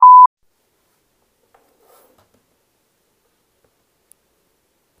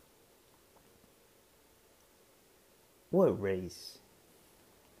What race?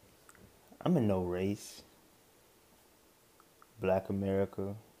 I'm in no race. Black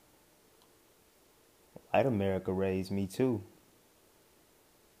America, white America raised me too.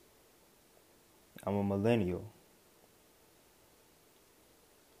 I'm a millennial.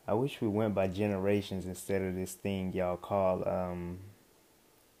 I wish we went by generations instead of this thing y'all call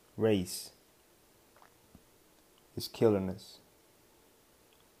race. It's killing us.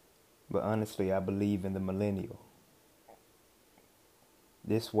 But honestly, I believe in the millennial.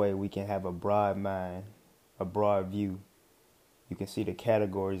 This way we can have a broad mind, a broad view. You can see the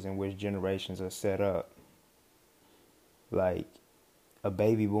categories in which generations are set up. Like a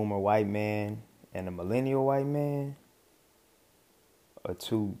baby boomer white man and a millennial white man are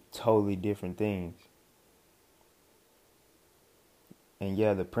two totally different things. And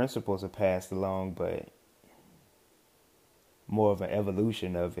yeah, the principles are passed along, but more of an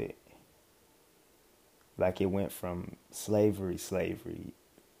evolution of it. Like it went from slavery to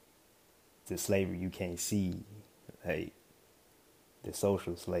slavery you can't see, like the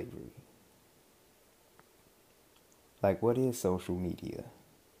social slavery. Like, what is social media?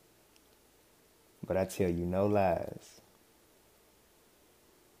 But I tell you no lies.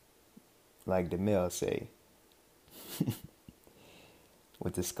 Like the male say,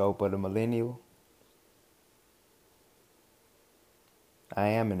 with the scope of the millennial, I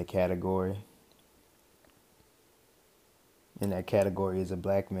am in a category. And that category is a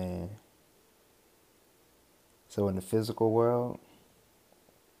black man. So in the physical world,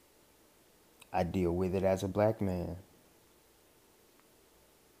 I deal with it as a black man.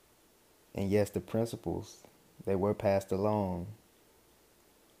 And yes, the principles, they were passed along.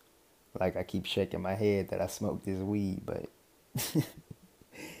 Like I keep shaking my head that I smoked this weed, but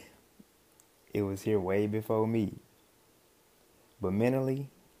it was here way before me. But mentally,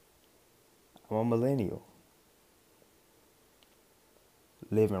 I'm a millennial.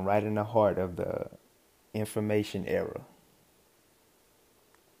 Living right in the heart of the information era.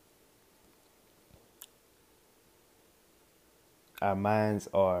 Our minds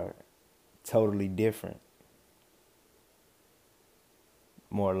are totally different.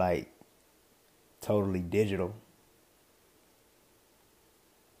 More like totally digital.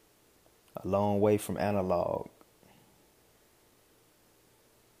 A long way from analog.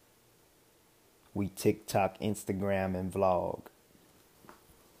 We TikTok, Instagram, and vlog.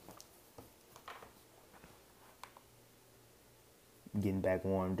 Getting back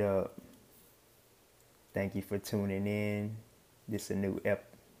warmed up. Thank you for tuning in. This is a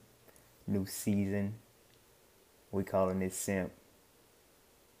new season. We calling this Simp,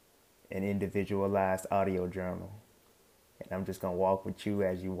 an individualized audio journal. And I'm just gonna walk with you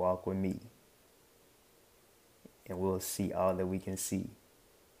as you walk with me. And we'll see all that we can see.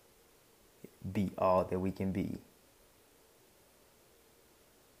 Be all that we can be.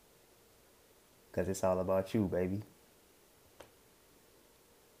 'Cause it's all about you, baby.